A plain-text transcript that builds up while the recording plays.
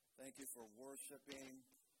Thank you for worshiping.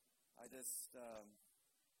 Let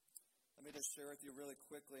me just share with you really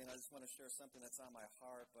quickly, and I just want to share something that's on my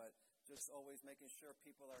heart, but just always making sure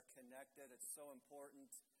people are connected. It's so important.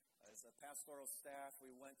 As a pastoral staff,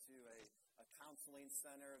 we went to a counseling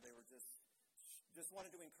center. They were just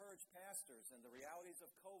wanted to encourage pastors and the realities of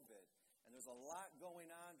COVID. And there's a lot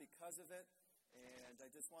going on because of it. And I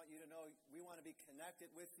just want you to know we want to be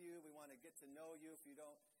connected with you. We want to get to know you.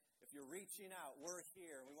 If you're reaching out, we're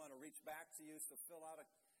here. We want to reach back to you. So fill out a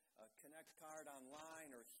Connect card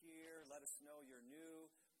online or here. Let us know you're new.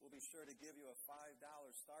 We'll be sure to give you a $5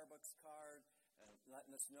 Starbucks card,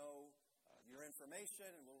 letting us know your information,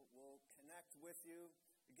 and we'll connect with you.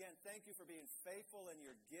 Again, thank you for being faithful in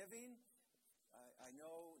your giving. I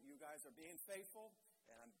know you guys are being faithful,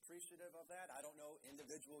 and I'm appreciative of that. I don't know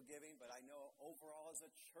individual giving, but I know overall as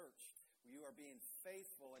a church, you are being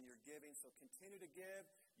faithful in your giving, so continue to give.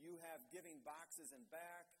 You have giving boxes in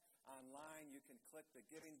back. Online, you can click the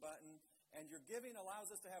giving button. And your giving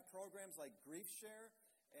allows us to have programs like Grief Share.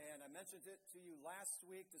 And I mentioned it to you last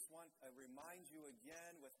week. Just want to remind you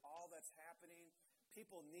again, with all that's happening,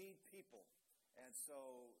 people need people. And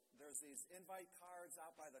so there's these invite cards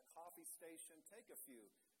out by the coffee station. Take a few.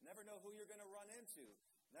 Never know who you're going to run into.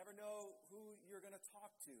 Never know who you're going to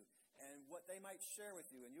talk to and what they might share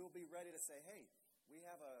with you. And you'll be ready to say, hey, we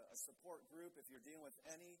have a support group if you're dealing with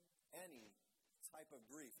any type of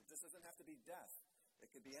grief. It just doesn't have to be death.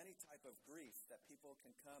 It could be any type of grief that people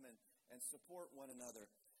can come and support one another.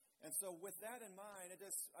 And so with that in mind,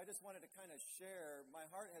 I just wanted to kind of share, my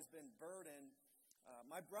heart has been burdened.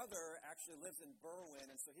 My brother actually lives in Berwyn,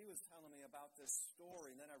 and so he was telling me about this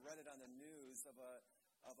story, and then I read it on the news of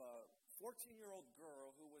a 14-year-old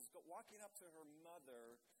girl who was walking up to her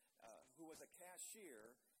mother, who was a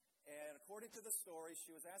cashier. And according to the story,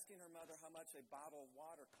 she was asking her mother how much a bottle of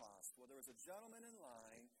water cost. Well, there was a gentleman in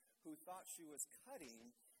line who thought she was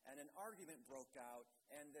cutting, and an argument broke out.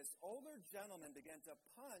 And this older gentleman began to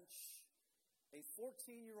punch a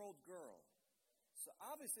 14-year-old girl. So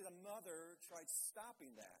obviously the mother tried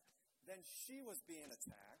stopping that. Then she was being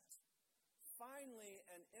attacked. Finally,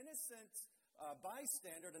 an innocent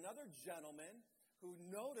bystander, another gentleman who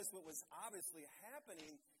noticed what was obviously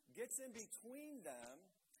happening, gets in between them.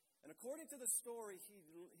 And according to the story,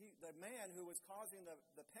 the man who was causing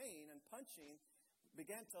the pain and punching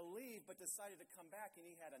began to leave, but decided to come back, and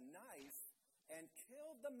he had a knife and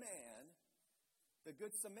killed the man, the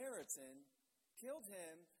Good Samaritan, killed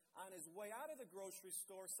him on his way out of the grocery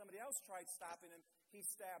store. Somebody else tried stopping him. He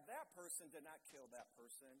stabbed that person, did not kill that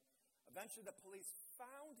person. Eventually, the police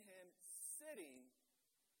found him sitting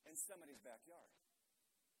in somebody's backyard.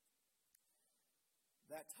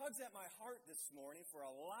 That tugs at my heart this morning for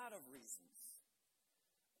a lot of reasons.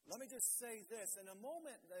 Let me just say this. In a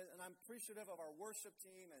moment, and I'm appreciative of our worship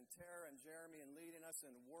team and Tara and Jeremy and leading us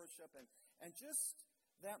in worship. And just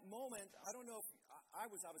that moment, I don't know if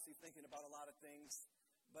I was obviously thinking about a lot of things,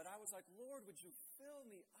 but I was like, Lord, would you fill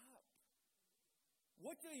me up?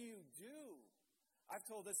 What do you do? I've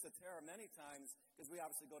told this to Tara many times because we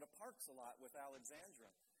obviously go to parks a lot with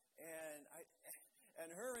Alexandra. And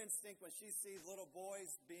her instinct when she sees little boys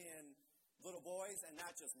being little boys, and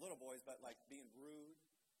not just little boys, but like being rude,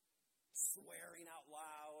 swearing out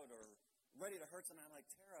loud, or ready to hurt someone, I'm like,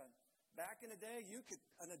 Tara, back in the day,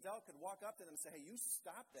 an adult could walk up to them and say, hey, you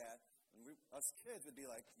stop that. And us kids would be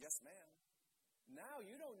like, yes, ma'am. Now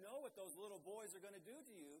you don't know what those little boys are going to do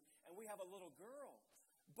to you, and we have a little girl.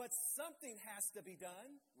 But something has to be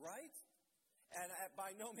done, right? And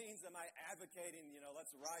by no means am I advocating,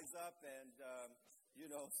 let's rise up and,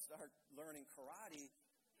 start learning karate.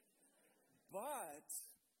 But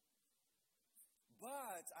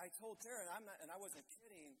I told Tara, and I wasn't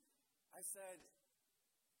kidding, I said,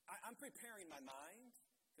 I'm preparing my mind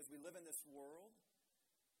because we live in this world.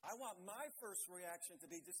 I want my first reaction to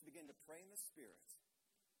be just to begin to pray in the Spirit.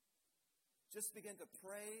 Just begin to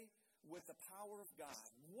pray with the power of God.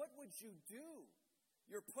 What would you do?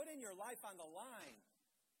 You're putting your life on the line.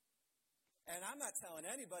 And I'm not telling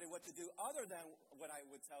anybody what to do other than what I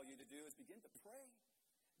would tell you to do is begin to pray.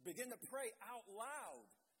 Begin to pray out loud.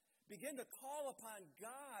 Begin to call upon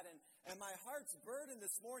God. And my heart's burdened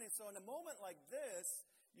this morning. So in a moment like this,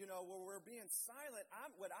 where we're being silent,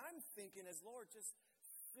 what I'm thinking is, Lord, just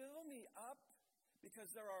fill me up because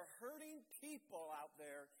there are hurting people out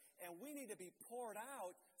there and we need to be poured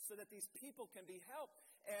out so that these people can be helped.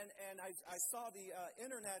 And I saw the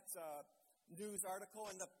internet news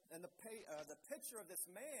article, and the picture of this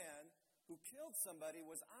man who killed somebody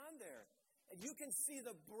was on there. And you can see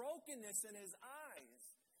the brokenness in his eyes.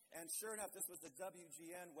 And sure enough, this was the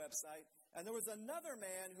WGN website. And there was another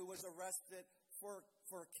man who was arrested for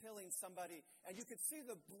for killing somebody. And you could see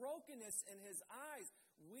the brokenness in his eyes.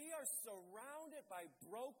 We are surrounded by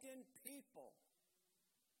broken people.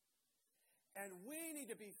 And we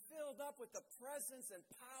need to be filled up with the presence and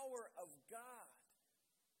power of God.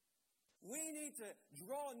 We need to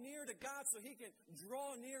draw near to God so He can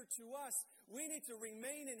draw near to us. We need to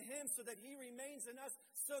remain in Him so that He remains in us,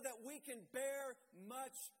 so that we can bear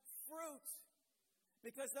much fruit.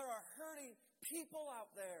 Because there are hurting people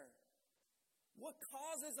out there. What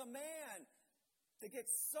causes a man to get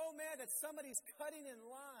so mad that somebody's cutting in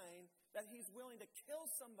line that he's willing to kill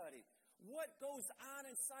somebody? What goes on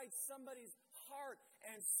inside somebody's heart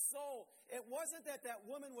and soul? It wasn't that that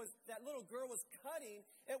little girl was cutting.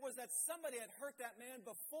 It was that somebody had hurt that man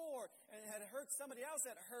before and had hurt somebody else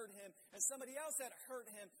that hurt him and somebody else that hurt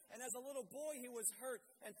him. And as a little boy, he was hurt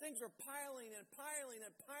and things were piling and piling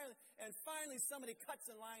and piling. And finally somebody cuts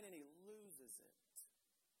in line and he loses it.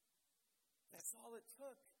 That's all it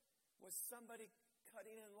took, was somebody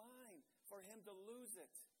cutting in line for him to lose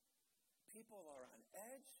it. People are on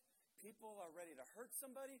edge. People are ready to hurt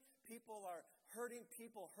somebody. People are hurting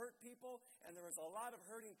people, hurt people. And there is a lot of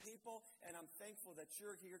hurting people. And I'm thankful that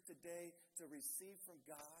you're here today to receive from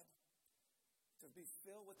God, to be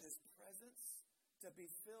filled with His presence, to be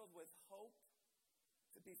filled with hope,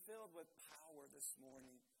 to be filled with power this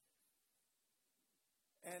morning.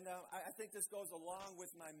 And I think this goes along with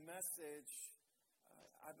my message.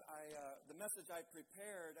 The message I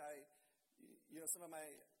prepared, some of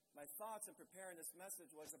my thoughts in preparing this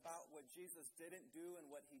message was about what Jesus didn't do and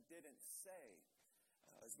what He didn't say.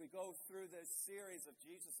 As we go through this series of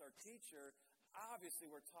Jesus, our teacher, obviously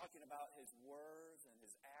we're talking about His words and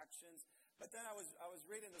His actions. But then I was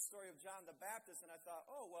reading the story of John the Baptist, and I thought,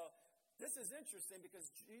 oh, well, this is interesting because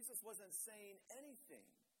Jesus wasn't saying anything.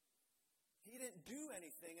 He didn't do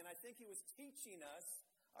anything, and I think He was teaching us,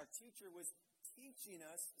 our teacher was teaching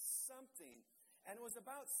us something. And it was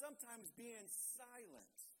about sometimes being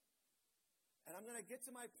silent. And I'm going to get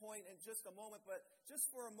to my point in just a moment, but just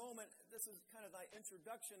for a moment, this is kind of my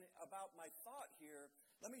introduction about my thought here.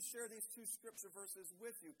 Let me share these two scripture verses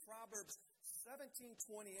with you. Proverbs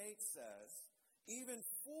 17:28 says, "Even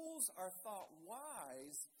fools are thought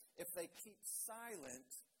wise if they keep silent,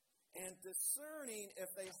 and discerning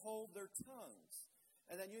if they hold their tongues."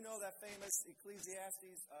 And then you know that famous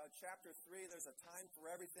Ecclesiastes chapter 3, there's a time for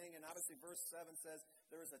everything. And obviously verse 7 says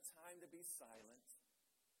there is a time to be silent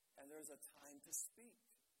and there's a time to speak.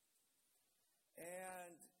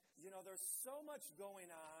 And, there's so much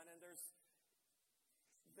going on and there's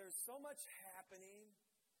so much happening.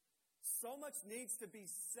 So much needs to be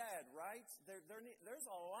said, right? There's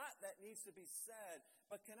a lot that needs to be said.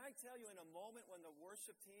 But can I tell you, in a moment when the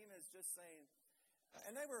worship team is just saying,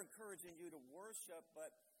 and they were encouraging you to worship,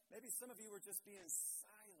 but maybe some of you were just being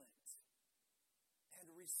silent and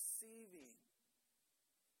receiving.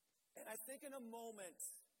 And I think in a moment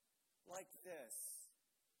like this,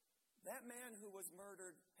 that man who was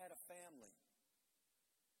murdered had a family.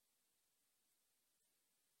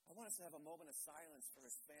 I want us to have a moment of silence for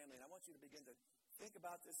his family, and I want you to begin to think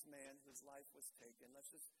about this man whose life was taken.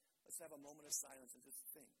 Let's have a moment of silence and just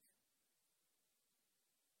think.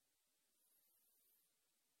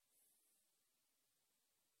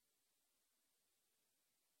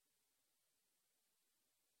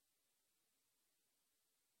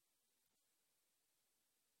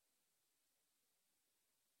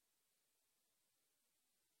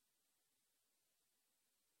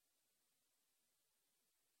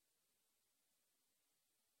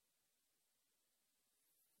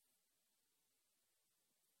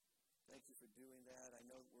 Thank you for doing that. I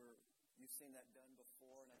know you've seen that done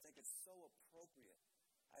before, and I think it's so appropriate.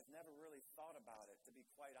 I've never really thought about it, to be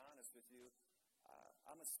quite honest with you.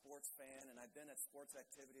 I'm a sports fan, and I've been at sports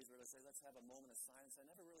activities where they say, let's have a moment of silence. I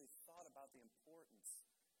never really thought about the importance.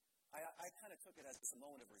 I kind of took it as a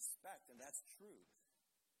moment of respect, and that's true.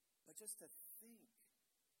 But just to think,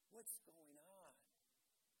 what's going on?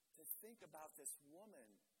 To think about this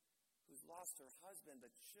woman who's lost her husband,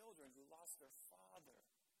 the children who lost their father.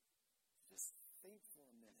 Just think for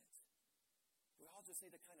a minute. We all just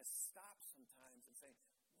need to kind of stop sometimes and say,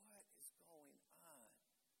 what is going on?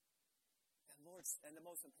 And Lord, and the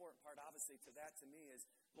most important part, obviously, to that to me is,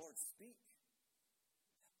 Lord, speak.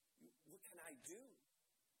 What can I do?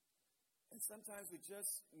 And sometimes we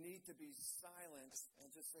just need to be silent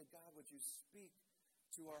and just say, God, would you speak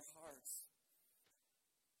to our hearts?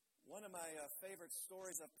 One of my favorite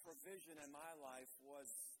stories of provision in my life was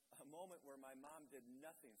a moment where my mom did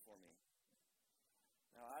nothing for me.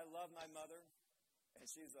 Now, I love my mother, and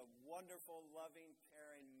she's a wonderful, loving,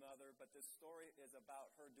 caring mother, but this story is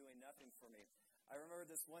about her doing nothing for me. I remember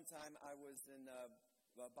this one time I was in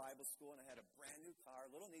Bible school, and I had a brand new car,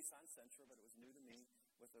 a little Nissan Sentra, but it was new to me,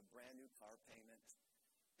 with a brand new car payment.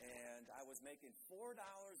 And I was making $4.25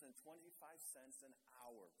 an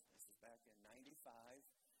hour. This was back in 95.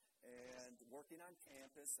 And working on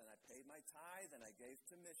campus, and I paid my tithe, and I gave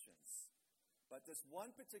to missions. But this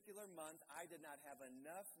one particular month, I did not have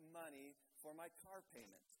enough money for my car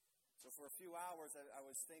payment. So for a few hours, I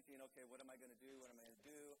was thinking, okay, what am I going to do? What am I going to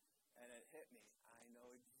do? And it hit me. I know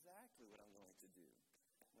exactly what I'm going to do.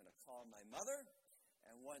 I'm going to call my mother,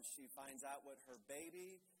 and once she finds out what her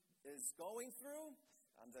baby is going through,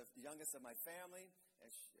 I'm the youngest of my family,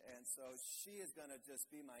 and so she is going to just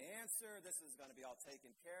be my answer. This is going to be all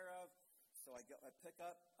taken care of. So I pick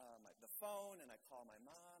up the phone, and I call my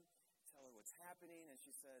mom, tell her what's happening, and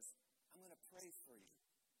she says, I'm going to pray for you.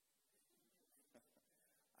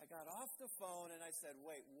 I got off the phone, and I said,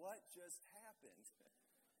 wait, what just happened?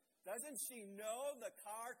 Doesn't she know the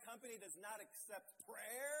car company does not accept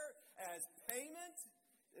prayer as payment?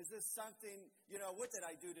 Is this something, what did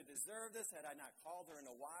I do to deserve this? Had I not called her in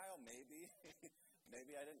a while? Maybe.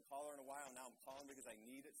 Maybe I didn't call her in a while. Now I'm calling because I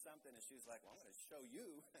needed something. And she was like, well, I'm going to show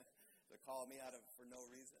you to call me out for no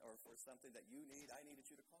reason or for something that you need. I needed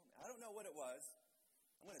you to call me. I don't know what it was.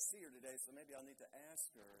 I'm going to see her today, so maybe I'll need to ask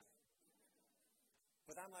her.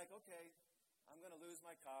 But I'm like, okay, I'm going to lose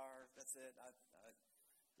my car. That's it.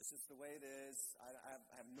 This is the way it is. I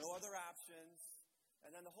have no other options. And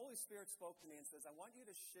then the Holy Spirit spoke to me and says, I want you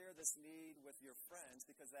to share this need with your friends,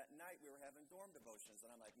 because that night we were having dorm devotions. And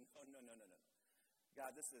I'm like, no.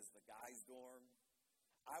 God, this is the guys' dorm.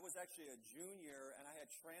 I was actually a junior, and I had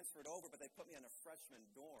transferred over, but they put me in a freshman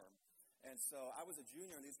dorm. And so I was a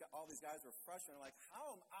junior, and all these guys were freshmen. I'm like,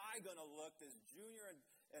 how am I going to look, this junior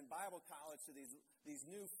in Bible college, to these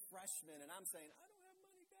new freshmen? And I'm saying, I don't have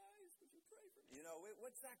money, guys. Would you pray for me?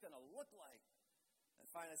 What's that going to look like? And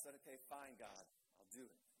finally I said, okay, fine, God. Do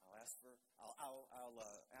it. I'll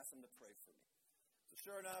ask them to pray for me. So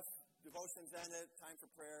sure enough, devotions ended, time for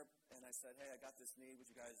prayer, and I said, hey, I got this need. Would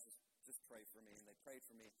you guys just pray for me? And they prayed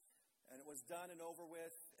for me. And it was done and over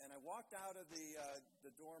with, and I walked out of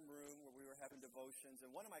the dorm room where we were having devotions,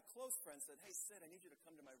 and one of my close friends said, hey, Sid, I need you to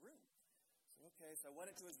come to my room. I said, okay. So I went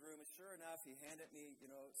into his room, and sure enough, he handed me,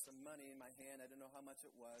 some money in my hand. I didn't know how much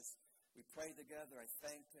it was. We prayed together. I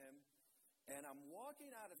thanked him. And I'm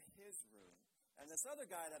walking out of his room, and this other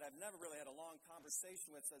guy that I've never really had a long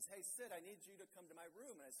conversation with says, hey, Sid, I need you to come to my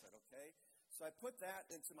room. And I said, okay. So I put that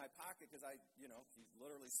into my pocket because he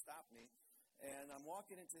literally stopped me. And I'm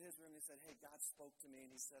walking into his room, and he said, hey, God spoke to me, and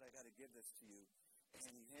he said, I got to give this to you. And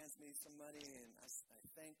he hands me some money, and I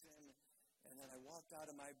thanked him. And then I walked out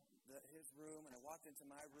of his room, and I walked into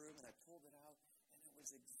my room, and I pulled it out, and it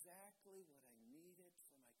was exactly what I needed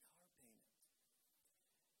for my car payment.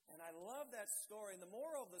 And I love that story. And the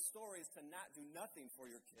moral of the story is to not do nothing for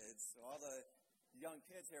your kids. So all the young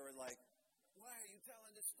kids here are like, why are you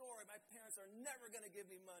telling this story? My parents are never going to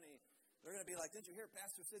give me money. They're going to be like, didn't you hear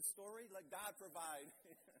Pastor Sid's story? Let God provide.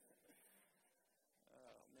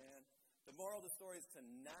 Oh, man. The moral of the story is to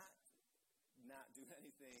not do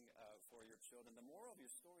anything for your children. The moral of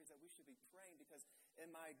your story is that we should be praying, because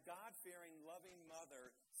in my God-fearing, loving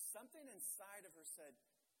mother, something inside of her said,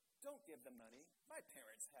 don't give the money. My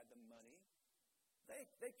parents had the money.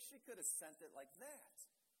 She could have sent it like that.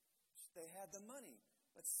 They had the money.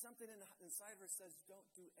 But something inside of her says, don't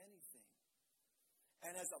do anything.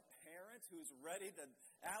 And as a parent who's ready to,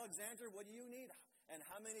 Alexandra, what do you need? And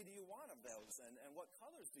how many do you want of those? And what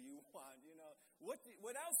colors do you want?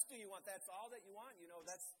 What else do you want? That's all that you want?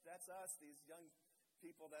 That's us, these young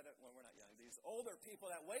people we're not young, these older people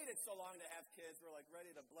that waited so long to have kids. We're like ready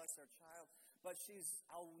to bless our child. But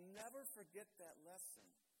I'll never forget that lesson.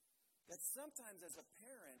 That sometimes as a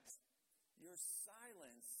parent, your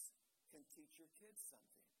silence can teach your kids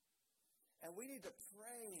something. And we need to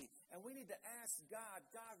pray, and we need to ask God,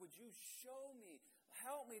 would you show me,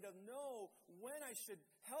 help me to know when I should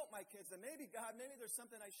help my kids. And maybe there's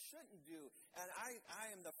something I shouldn't do. And I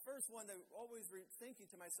am the first one to always thinking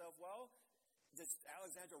to myself, well, does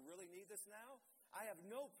Alexandra really need this now? I have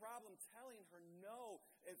no problem telling her no,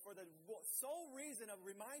 and for the sole reason of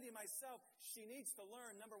reminding myself she needs to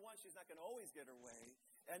learn. Number one, she's not going to always get her way.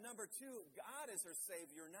 And number two, God is her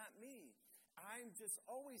Savior, not me. I'm just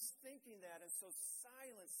always thinking that. And so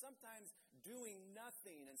silence, sometimes doing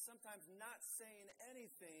nothing, and sometimes not saying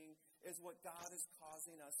anything is what God is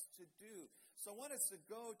causing us to do. So I want us to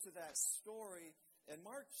go to that story in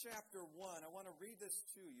Mark chapter 1. I want to read this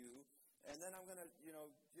to you. And then I'm going to,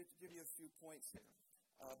 give you a few points here.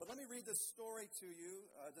 But let me read this story to you,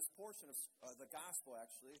 this portion of the gospel,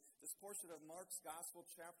 actually. This portion of Mark's gospel,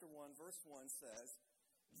 chapter 1, verse 1 says,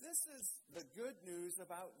 This is the good news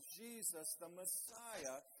about Jesus, the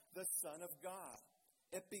Messiah, the Son of God.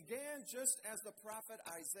 It began just as the prophet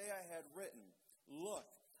Isaiah had written. Look,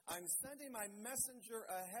 I'm sending my messenger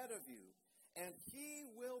ahead of you, and he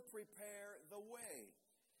will prepare the way.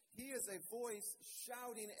 He is a voice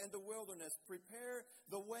shouting in the wilderness, prepare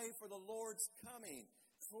the way for the Lord's coming.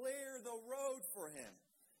 Clear the road for him.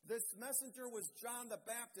 This messenger was John the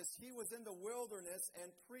Baptist. He was in the wilderness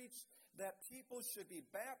and preached that people should be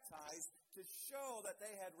baptized to show that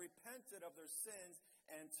they had repented of their sins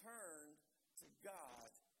and turned to God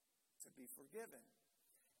to be forgiven.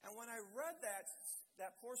 And when I read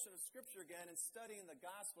that portion of Scripture again and studying the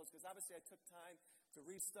Gospels, because obviously I took time to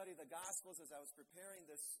restudy the Gospels as I was preparing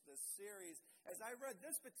this series, as I read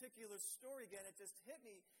this particular story again, it just hit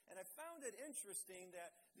me, and I found it interesting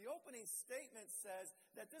that the opening statement says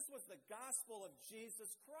that this was the gospel of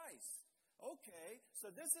Jesus Christ. Okay, so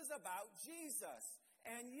this is about Jesus.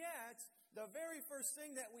 And yet, the very first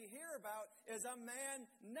thing that we hear about is a man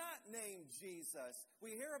not named Jesus.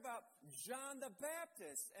 We hear about John the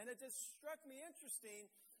Baptist, and it just struck me interesting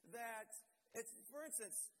that it's, for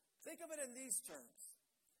instance, think of it in these terms.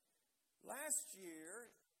 Last year,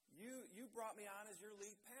 you brought me on as your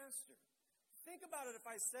lead pastor. Think about it if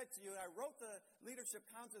I said to you, I wrote the leadership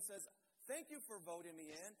council that says, thank you for voting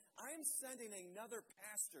me in. I'm sending another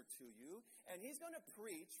pastor to you, and he's going to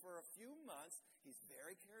preach for a few months. He's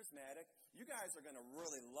very charismatic. You guys are going to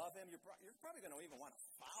really love him. You're probably going to even want to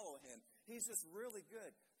follow him. He's just really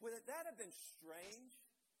good. Would that have been strange?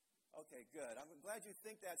 Okay, good. I'm glad you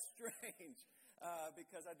think that's strange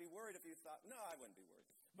because I'd be worried if you thought, no, I wouldn't be worried.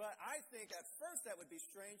 But I think at first that would be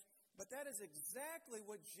strange, but that is exactly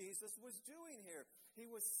what Jesus was doing here. He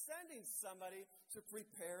was sending somebody to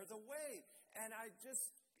prepare the way. And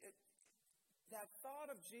that thought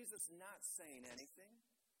of Jesus not saying anything,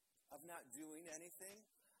 of not doing anything,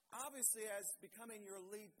 obviously as becoming your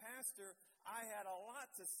lead pastor, I had a lot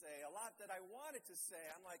to say, a lot that I wanted to say.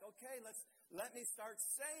 I'm like, okay, let me start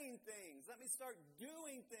saying things. Let me start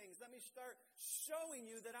doing things. Let me start showing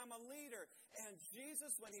you that I'm a leader. And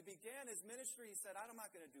Jesus, when he began his ministry, he said, I'm not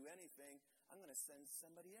going to do anything. I'm going to send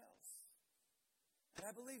somebody else. And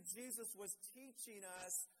I believe Jesus was teaching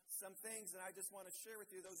us some things, and I just want to share with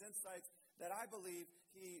you those insights that I believe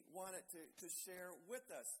he wanted to share with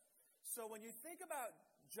us. So when you think about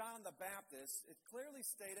John the Baptist, it clearly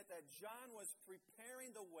stated that John was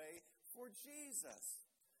preparing the way for Jesus.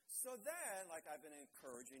 So then, like I've been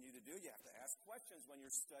encouraging you to do, you have to ask questions when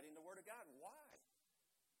you're studying the Word of God. Why?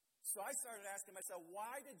 So I started asking myself,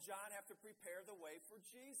 why did John have to prepare the way for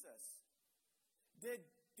Jesus?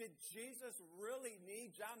 Did Jesus really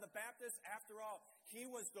need John the Baptist? After all, he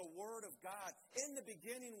was the Word of God. In the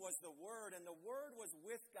beginning was the Word, and the Word was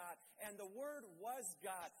with God, and the Word was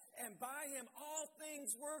God. And by him all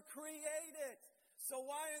things were created. So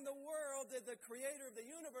why in the world did the Creator of the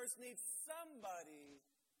universe need somebody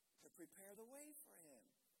to prepare the way for him?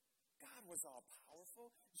 God was all-powerful.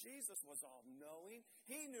 Jesus was all-knowing.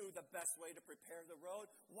 He knew the best way to prepare the road.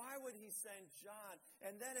 Why would he send John?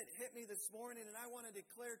 And then it hit me this morning, and I want to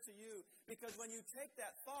declare to you, because when you take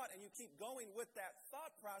that thought and you keep going with that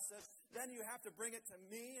thought process, then you have to bring it to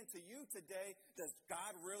me and to you today. Does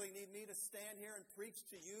God really need me to stand here and preach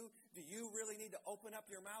to you? Do you really need to open up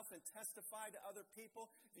your mouth and testify to other people?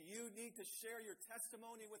 Do you need to share your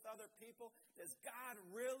testimony with other people? Does God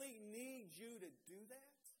really need you to do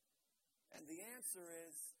that? And the answer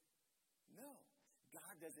is no.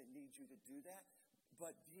 God doesn't need you to do that,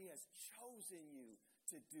 but he has chosen you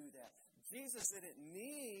to do that. Jesus didn't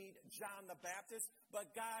need John the Baptist,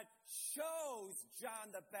 but God chose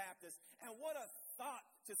John the Baptist. And what a thought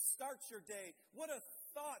to start your day. What a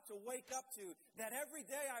thought to wake up to, that every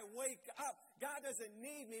day I wake up, God doesn't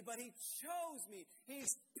need me, but he chose me.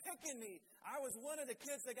 He's picking me. I was one of the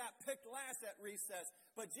kids that got picked last at recess,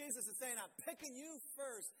 but Jesus is saying, I'm picking you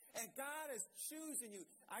first, and God is choosing you.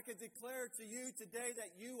 I can declare to you today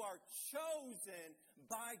that you are chosen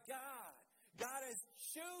by God. God is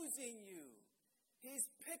choosing you. He's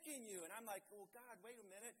picking you. And I'm like, well, God, wait a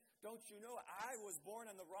minute. Don't you know I was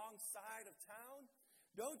born on the wrong side of town?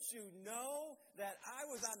 Don't you know that I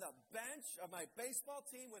was on the bench of my baseball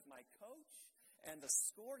team with my coach and the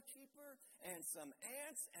scorekeeper and some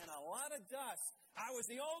ants and a lot of dust? I was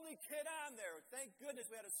the only kid on there. Thank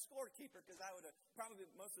goodness we had a scorekeeper, because I would have probably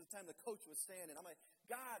most of the time the coach was standing. I'm like,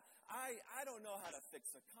 God, I don't know how to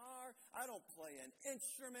fix a car. I don't play an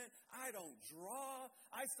instrument. I don't draw.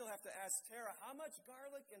 I still have to ask Tara, how much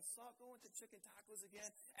garlic and salt go into chicken tacos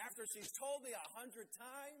again? After she's told me 100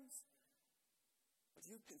 times. But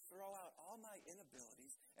you can throw out all my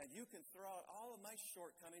inabilities, and you can throw out all of my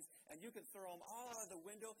shortcomings, and you can throw them all out of the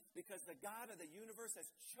window because the God of the universe has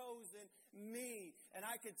chosen me. And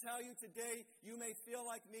I can tell you today, you may feel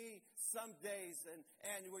like me some days, and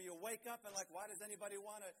where you wake up and like, why does anybody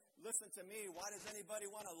want to listen to me? Why does anybody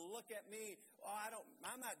want to look at me? Oh,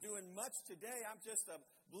 I'm not doing much today. I'm just a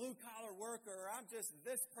blue-collar worker, or I'm just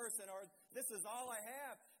this person, or this is all I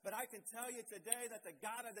have. But I can tell you today that the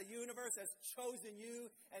God of the universe has chosen you,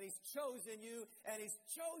 and He's chosen you, and He's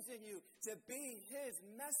chosen you to be His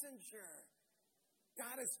messenger.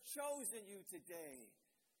 God has chosen you today,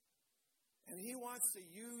 and He wants to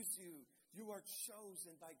use you. You are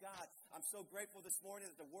chosen by God. I'm so grateful this morning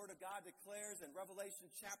that the Word of God declares in Revelation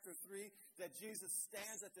chapter 3 that Jesus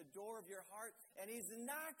stands at the door of your heart and He's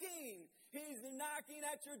knocking. He's knocking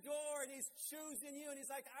at your door and He's choosing you. And He's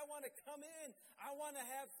like, I want to come in. I want to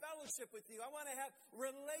have fellowship with you. I want to have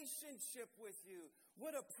relationship with you.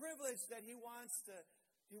 What a privilege that He wants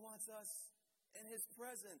us in His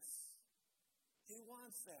presence. He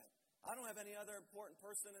wants that. I don't have any other important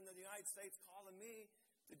person in the United States calling me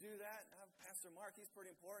to do that. Pastor Mark, he's pretty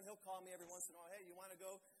important. He'll call me every once in a while. Hey, you want to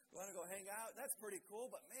go hang out? That's pretty cool.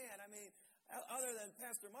 But man, I mean, other than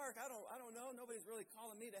Pastor Mark, I don't know. Nobody's really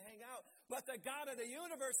calling me to hang out. But the God of the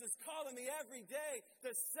universe is calling me every day.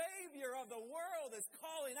 The Savior of the world is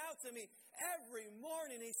calling out to me every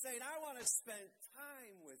morning. He's saying, I want to spend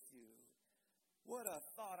time with you. What a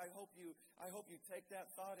thought. I hope you take that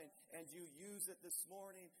thought and you use it this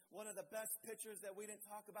morning. One of the best pictures that we didn't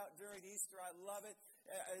talk about during Easter, I love it,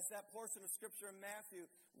 is that portion of Scripture in Matthew.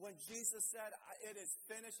 When Jesus said, it is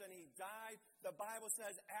finished, and He died, the Bible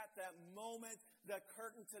says at that moment, the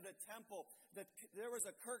curtain to the temple, there was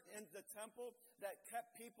a curtain in the temple that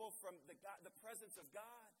kept people from the presence of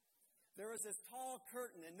God. There was this tall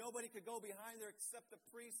curtain, and nobody could go behind there except the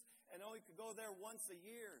priest, and only could go there once a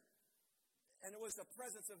year. And it was the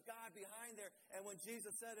presence of God behind there. And when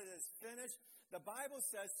Jesus said it is finished, the Bible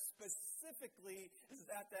says specifically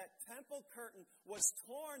that temple curtain was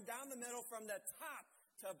torn down the middle from the top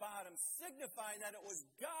to bottom, signifying that it was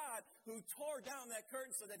God who tore down that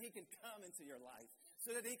curtain so that He can come into your life,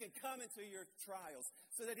 so that He can come into your trials,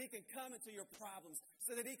 so that He can come into your problems,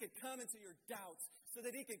 so that He can come into your doubts, so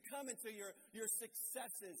that He can come into your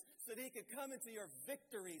successes, so that He can come into your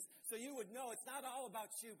victories, so you would know it's not all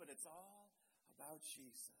about you, but it's all about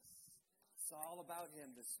Jesus. It's all about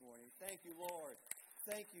Him this morning. Thank you, Lord.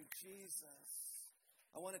 Thank you, Jesus.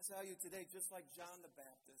 I want to tell you today, just like John the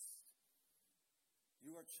Baptist,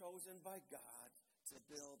 you are chosen by God to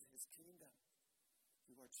build His kingdom.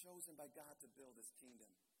 You are chosen by God to build His kingdom.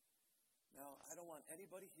 Now, I don't want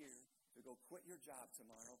anybody here to go quit your job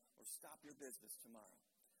tomorrow or stop your business tomorrow.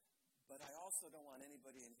 But I also don't want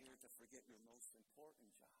anybody in here to forget your most important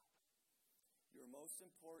job. Your most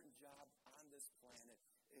important job on this planet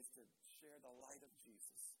is to share the light of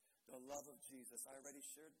Jesus, the love of Jesus. I already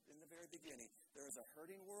shared in the very beginning, there is a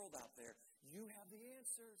hurting world out there. You have the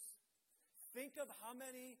answers. Think of how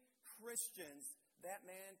many Christians that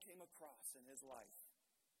man came across in his life.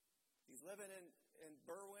 He's living in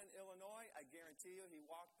Berwyn, Illinois. I guarantee you he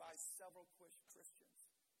walked by several Christians.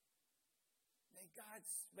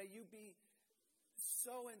 May you be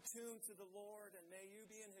so in tune to the Lord, and may you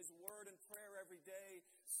be in His Word and prayer every day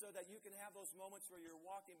so that you can have those moments where you're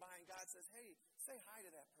walking by and God says, hey, say hi to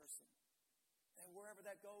that person. And wherever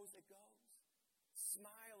that goes, it goes.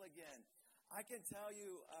 Smile again. I can tell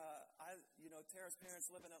you, Tara's parents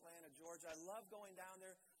live in Atlanta, Georgia. I love going down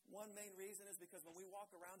there. One main reason is because when we walk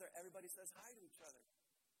around there, everybody says hi to each other.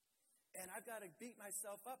 And I've got to beat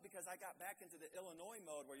myself up because I got back into the Illinois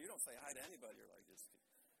mode where you don't say hi to anybody. You're like, just...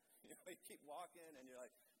 You keep walking and you're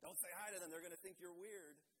like, don't say hi to them. They're going to think you're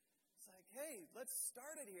weird. It's like, hey, let's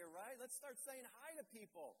start it here, right? Let's start saying hi to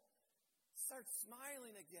people. Start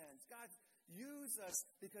smiling again. God, use us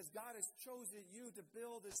because God has chosen you to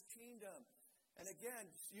build His kingdom. And again,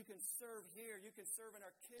 you can serve here. You can serve in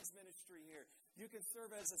our kids' ministry here. You can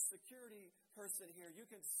serve as a security person here. You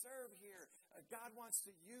can serve here. God wants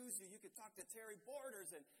to use you. You can talk to Terry Borders,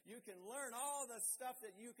 and you can learn all the stuff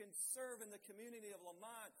that you can serve in the community of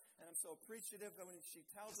Lamont. And I'm so appreciative that when she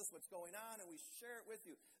tells us what's going on and we share it with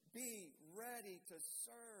you. Be ready to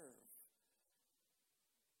serve.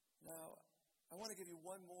 Now, I want to give you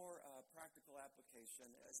one more practical application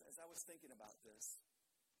as I was thinking about this.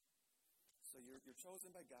 So you're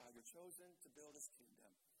chosen by God. You're chosen to build His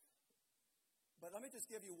kingdom. But let me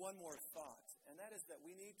just give you one more thought, and that is that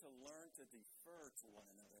we need to learn to defer to one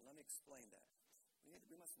another. Let me explain that.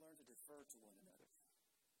 We must learn to defer to one another.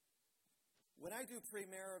 When I do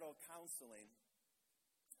premarital counseling,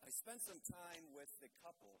 I spend some time with the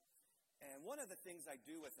couple, And one of the things I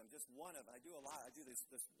do with them, just one of them, I do a lot. I do this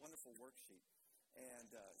wonderful worksheet.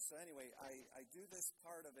 And so anyway, I do this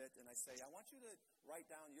part of it, and I say, I want you to write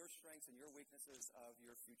down your strengths and your weaknesses of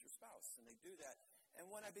your future spouse. And they do that.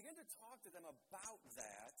 And when I begin to talk to them about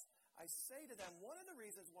that, I say to them, one of the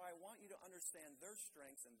reasons why I want you to understand their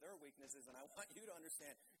strengths and their weaknesses, and I want you to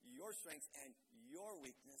understand your strengths and your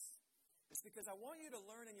weakness, is because I want you to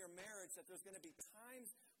learn in your marriage that there's going to be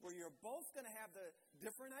times where you're both going to have the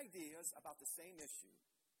different ideas about the same issue.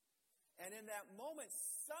 And in that moment,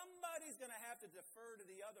 somebody's going to have to defer to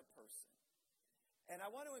the other person. And I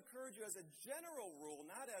want to encourage you as a general rule,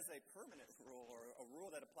 not as a permanent rule or a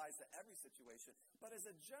rule that applies to every situation, but as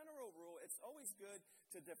a general rule, it's always good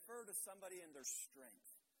to defer to somebody in their strength.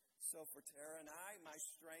 So for Tara and I, my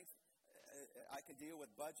strength, I can deal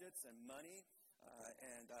with budgets and money,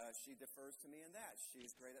 and she defers to me in that.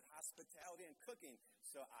 She's great at hospitality and cooking,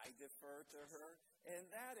 so I defer to her in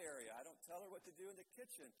that area. I don't tell her what to do in the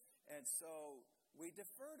kitchen. And so we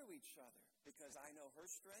defer to each other because I know her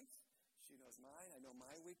strengths, she knows mine, I know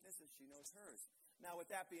my weakness, and she knows hers. Now, with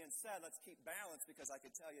that being said, let's keep balance because I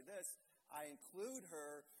can tell you this. I include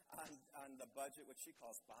her on the budget, which she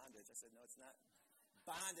calls bondage. I said, no, it's not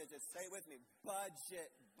bondage. Just say it with me.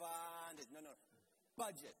 Budget, bondage. No,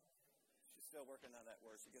 budget. She's still working on that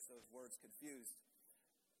word. She gets those words confused.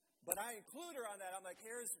 But I include her on that. I'm like,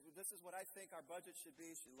 this is what I think our budget should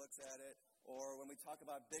be. She looks at it. Or when we talk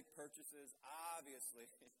about big purchases, obviously,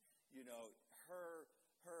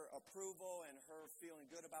 her approval and her feeling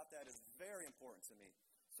good about that is very important to me.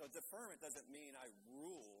 So deferment doesn't mean I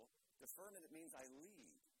rule. Deferment, it means I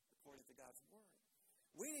lead according to God's word.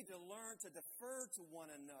 We need to learn to defer to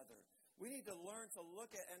one another. We need to learn to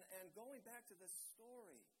look at, and going back to this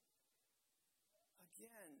story,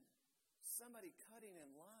 again, somebody cutting in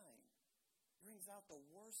line brings out the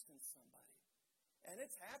worst in somebody. And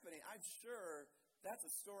it's happening. I'm sure that's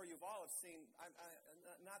a story you've all have seen.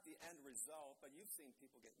 Not the end result, but you've seen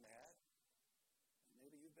people get mad.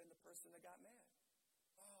 Maybe you've been the person that got mad.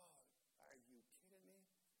 Oh, are you kidding me?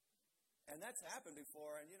 And that's happened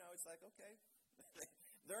before, and, it's like, okay.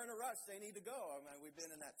 They're in a rush. They need to go. I mean, we've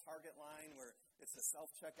been in that Target line where it's a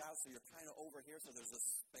self-checkout, so you're kind of over here, so there's a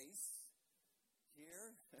space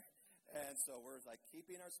here. And so we're like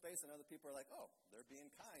keeping our space, and other people are like, oh, they're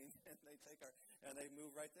being kind, and they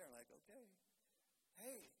move right there. I'm like, okay,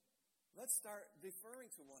 hey, let's start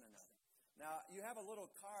deferring to one another. Now, you have a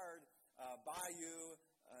little card by you,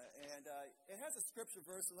 and it has a scripture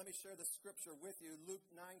verse, so let me share the scripture with you. Luke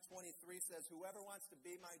 9:23 says, whoever wants to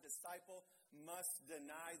be my disciple must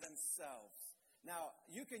deny themselves. Now,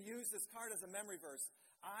 you can use this card as a memory verse.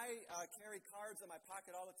 I carry cards in my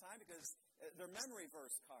pocket all the time because they're memory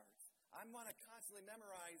verse cards. I want to constantly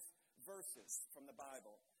memorize verses from the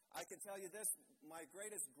Bible. I can tell you this, my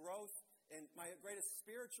greatest growth and my greatest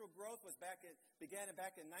spiritual growth began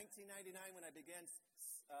back in 1999 when I began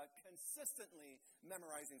consistently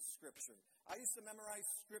memorizing Scripture. I used to memorize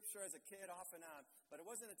Scripture as a kid off and on, but it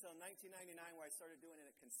wasn't until 1999 where I started doing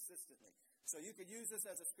it consistently. So you could use this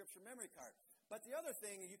as a Scripture memory card. But the other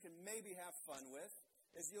thing you can maybe have fun with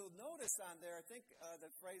is you'll notice on there, I think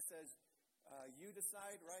the phrase says, you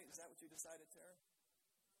decide, right? Is that what you decided, Tara?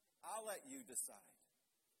 I'll let you decide.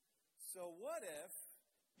 So what if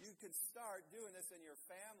you can start doing this in your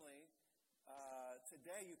family?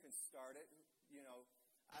 Today you can start it.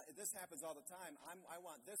 This happens all the time. I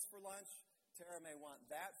want this for lunch. Tara may want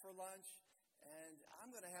that for lunch. And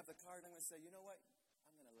I'm going to have the card and I'm going to say, you know what?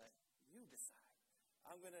 I'm going to let you decide.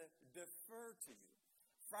 I'm going to defer to you.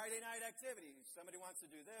 Friday night activity. Somebody wants to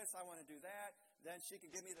do this. I want to do that. Then she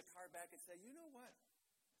can give me the card back and say, you know what?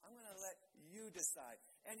 I'm going to let you decide.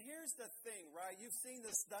 And here's the thing, right? You've seen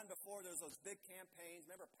this done before. There's those big campaigns.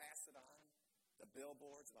 Remember Pass It On? The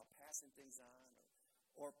billboards about passing things on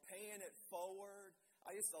or paying it forward.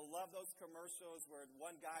 I used to love those commercials where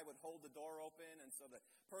one guy would hold the door open, and so the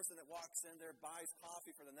person that walks in there buys coffee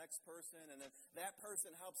for the next person, and then that person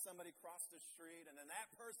helps somebody cross the street, and then that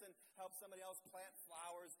person helps somebody else plant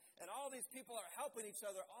flowers, and all these people are helping each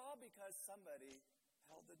other, all because somebody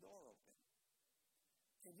held the door open.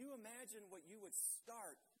 Can you imagine what you would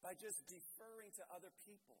start by just deferring to other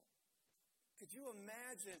people? Could you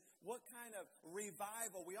imagine what kind of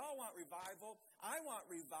revival? We all want revival. I want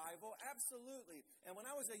revival, absolutely. And when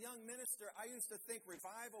I was a young minister, I used to think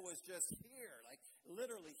revival was just here, like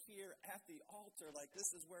literally here at the altar, like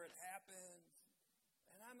this is where it happens.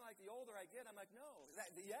 And I'm like, the older I get, I'm like, no,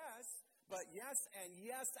 yes, but yes and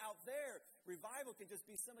yes out there. Revival can just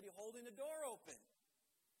be somebody holding the door open.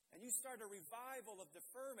 And you start a revival of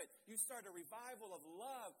deferment. You start a revival of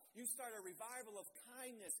love. You start a revival of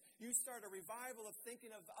kindness. You start a revival of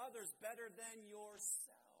thinking of others better than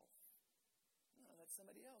yourself. I'm going to let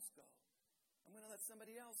somebody else go. I'm going to let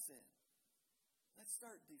somebody else in. Let's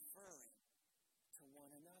start deferring to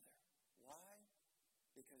one another. Why?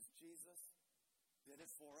 Because Jesus did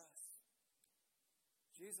it for us.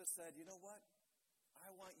 Jesus said, you know what?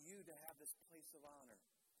 I want you to have this place of honor.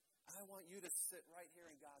 I want you to sit right here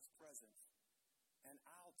in God's presence, and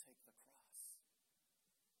I'll take the cross.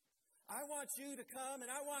 I want you to come,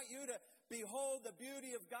 and I want you to behold the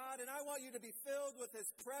beauty of God, and I want you to be filled with His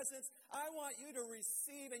presence. I want you to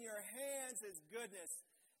receive in your hands His goodness,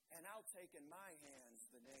 and I'll take in my hands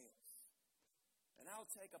the nails, and I'll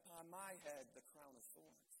take upon my head the crown of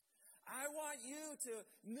thorns. I want you to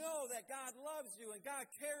know that God loves you and God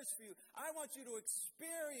cares for you. I want you to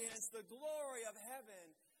experience the glory of heaven.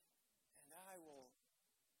 And I will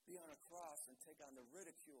be on a cross and take on the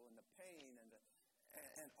ridicule and the pain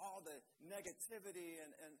and all the negativity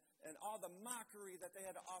and all the mockery that they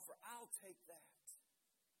had to offer. I'll take that.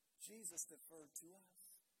 Jesus deferred to us.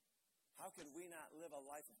 How can we not live a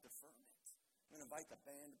life of deferment? I'm going to invite the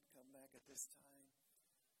band to come back at this time.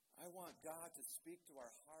 I want God to speak to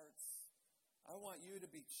our hearts. I want you to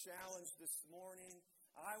be challenged this morning.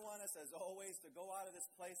 I want us, as always, to go out of this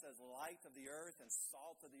place as light of the earth and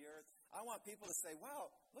salt of the earth. I want people to say,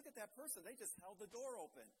 wow, look at that person. They just held the door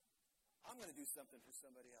open. I'm going to do something for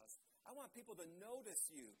somebody else. I want people to notice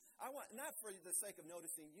you. I want, not for the sake of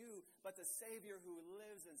noticing you, but the Savior who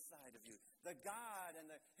lives inside of you. The God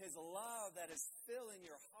and His love that is filling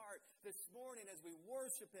your heart this morning as we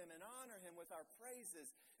worship Him and honor Him with our praises.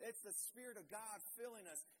 It's the Spirit of God filling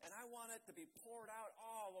us. And I want it to be poured out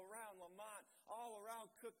all around Lamont, all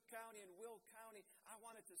around Cook County and Will County. I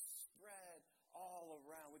want it to spread all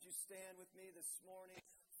around. Would you stand with me this morning?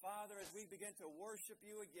 Father, as we begin to worship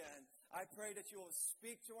you again, I pray that you will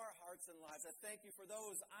speak to our hearts and lives. I thank you for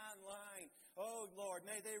those online. Oh, Lord,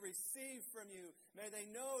 may they receive from you. May they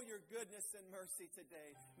know your goodness and mercy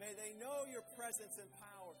today. May they know your presence and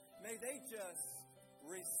power. May they just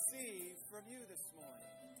receive from you this morning.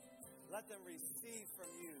 Let them receive from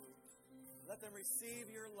you. Let them receive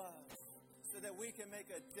your love so that we can make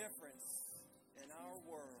a difference in our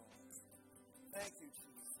world. Thank you,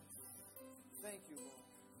 Jesus. Thank you, Lord.